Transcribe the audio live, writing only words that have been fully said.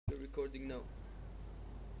recording now.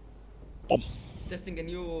 Bom. Testing a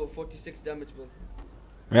new 46 damage build.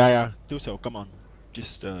 Yeah, do so, come on.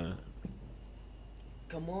 Just Come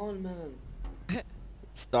on, man.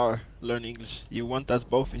 learn English. You want us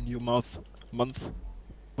both in your mouth month?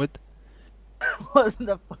 What? What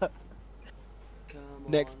the fuck? Come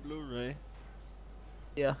Next on. Blu-ray.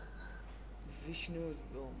 Yeah. Vishnu's.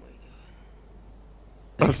 Oh my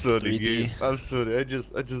god. I'm sorry, 3D. Gabe. I'm sorry. I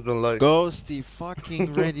just don't like. Ghosty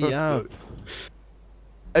fucking ready up.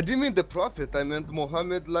 I didn't mean the Prophet. I meant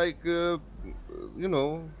Muhammad, like, you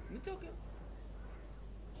know. It's okay.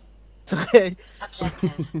 It's okay.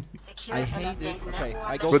 I hate it. Okay,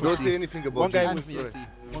 I go But for don't C. say anything about One guy Jesus, with me, sorry. C.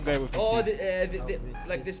 One guy with me. Oh, C.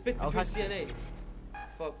 like the split between C and A.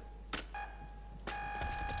 Fuck.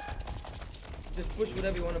 Just push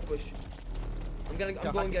whatever you wanna push. I'm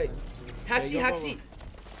going gay. Haxi, Yeah, go, Haxi.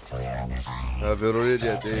 We're already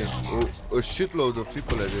at A. A shitload of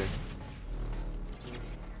people at A.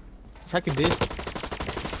 Second base.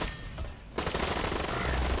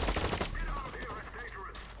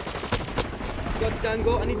 Got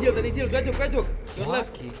Zango. I need heals. Red hook. Your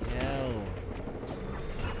left. Fucking hell.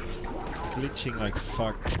 Glitching like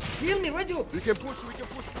fuck. Heal me, red hook. We can push.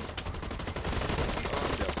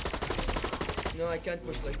 No, I can't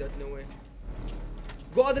push like that. No way.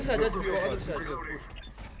 Go other side, red hook. Go other side.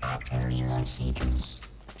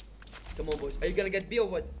 Come on, boys. Are you gonna get B or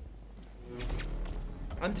what?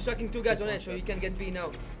 I'm distracting two guys on A, so you can get B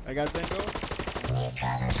now. I got Zengo.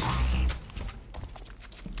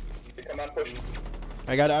 Come on, push.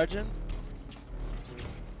 I got Arjun.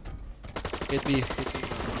 Hit B.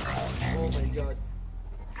 Oh my god.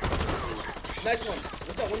 Nice one.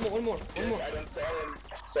 Watch out, one more. I don't saw him.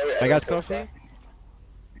 Sorry, I got don't see coffee.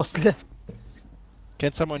 What's left?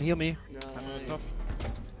 Can someone heal me? Nice.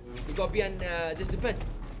 You got B and this defend.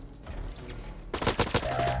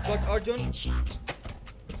 Got Arjun.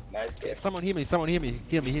 Nice game. Someone heal me.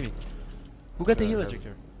 Heal me. Who got the heal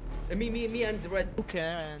ejector? Me and the red.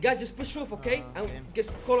 Okay. Guys, just push roof, okay? And okay.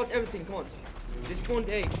 just call out everything, come on. They spawned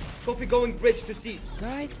A. Coffee going bridge to C.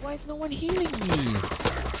 Guys, why is no one healing me?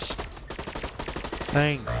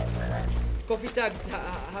 Thanks. Coffee tagged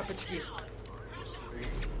half HP.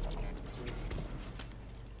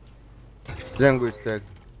 Django is tagged.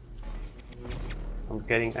 I'm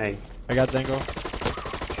getting A. I got Zengo.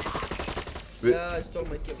 Yeah, I stole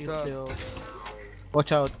my kill. Chill.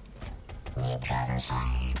 Watch out.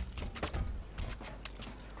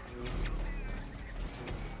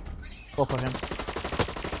 Go for him.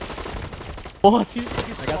 Oh, he's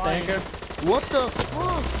I got the anchor. What the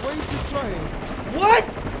fuck? Why is he flying? What?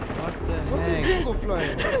 What the What is heck? Django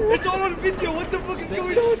flying? It's all on video, what the fuck is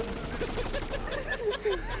going on?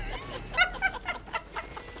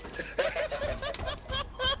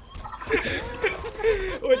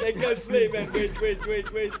 Wait, I can't play, man. Wait.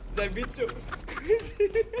 Zabito.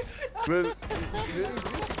 Well, very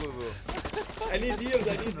beautiful, bro. I need heals,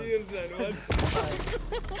 man. What?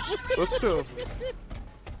 What the?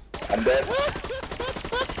 I'm dead.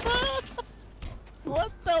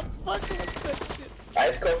 What the fuck was that shit?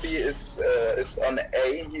 Ice Coffee is on A.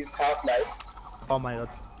 He's half-life. Oh my god,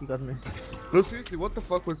 he got me. No, seriously, what the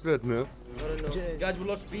fuck was that, man? I don't know. Guys, we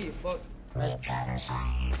lost B, fuck. We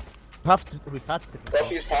have to.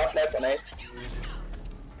 Coffee is half-life on A.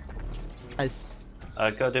 Nice. I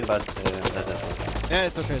got him, but Yeah,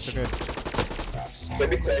 it's okay.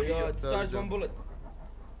 Maybe Oh my god, stars one bullet.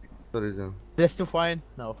 Sorry, Jan. Let's do fine.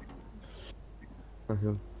 No.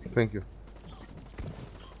 Thank you.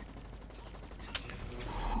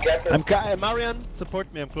 Careful. Marian,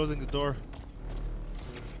 support me. I'm closing the door.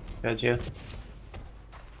 got you.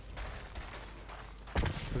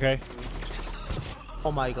 Okay.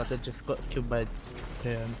 Oh my god, I just got killed by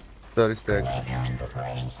him. Sorry, stack.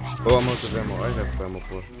 Oh, I'm out of ammo. I have ammo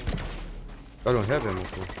for. I don't have ammo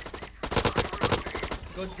for.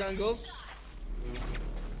 Got Zango.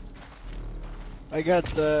 I got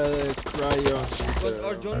the cryo. Got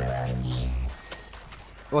Arjun.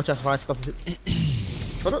 Watch out for ice coffee.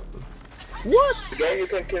 Shut up. What? The guy you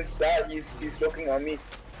can kill Star, he's looking on me.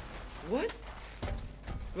 What?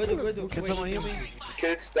 Red hook. Can someone heal me?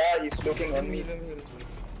 Kill Star, he's looking Let on me me. heal.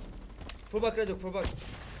 Fall back, red hook, fall back.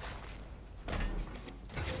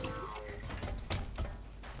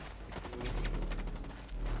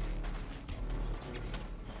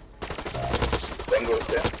 Zango is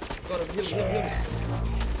there. Got him, heal me.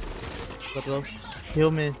 Got low.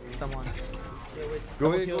 Heal me, someone. Yeah,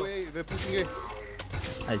 wait. Go A, they're pushing A.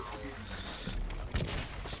 Nice.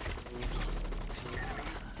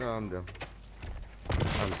 No, I'm down.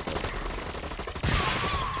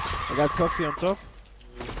 I got coffee on top.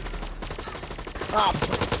 Ah!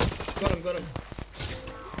 Got him, got him.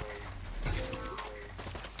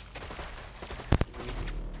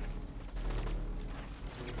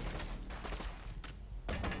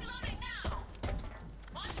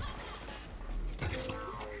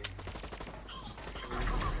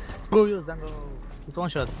 Go you, Zango. It's one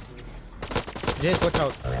shot. Jace, watch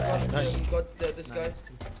out. Got him, got this guy. Nice.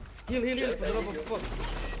 Heal, heal, heal, for the love of fuck.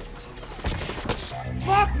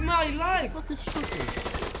 Fuck my life!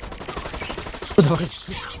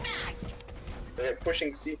 They're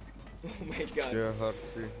pushing C. Oh my god. Yeah, hard.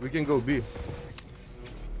 See. We can go B.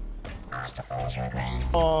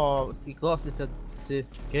 Oh, he lost this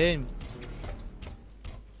game.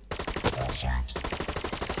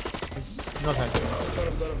 It's not hard. Got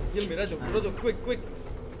him, got him. Heal me, Rado, Rado, quick, quick.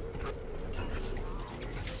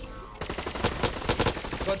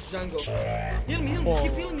 Got Django. Heal me, just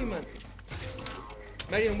keep healing me, man.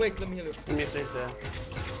 Marion, wait, let me heal you. Give me a place there.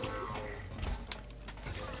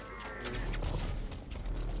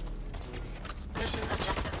 Mission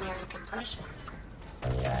objective nearing completion.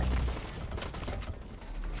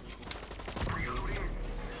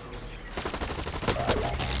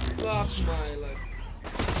 Fuck my life.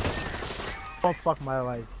 Oh fuck my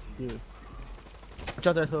life, dude. Watch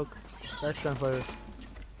out that hook. That's gunfire.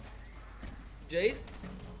 Jace?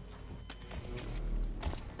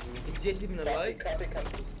 Is Jace even alive? Copy,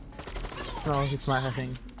 cancels. No, it's my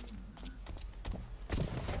thing.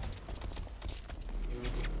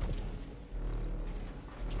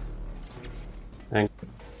 Thank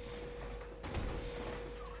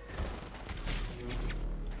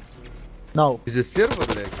No. Is the server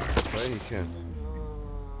lag by any chance?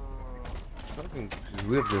 Fucking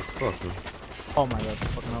weird as fuck. Man. Oh my god,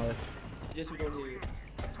 fuck no way. Jace, we don't hear you.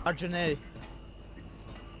 Arjun A.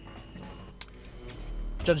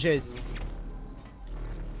 John Jace.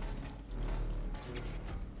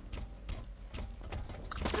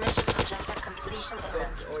 Mission objective completion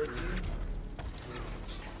event. Got RG.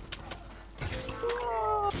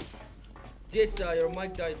 Jace, your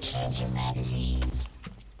mic died. Changing magazines.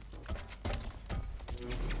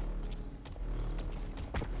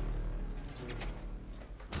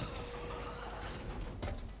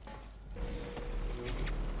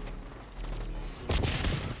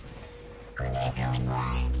 Grenade going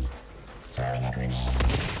live. Throwing a grenade.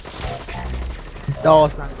 Take cover. Oh,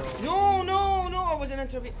 Zango. No, no, no, I was an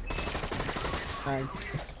entropy.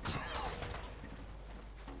 Nice.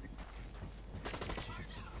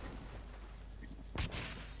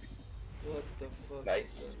 What the fuck?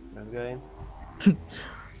 Nice. Let's go in.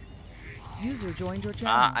 User joined your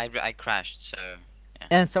channel. I crashed, so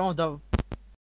And some of the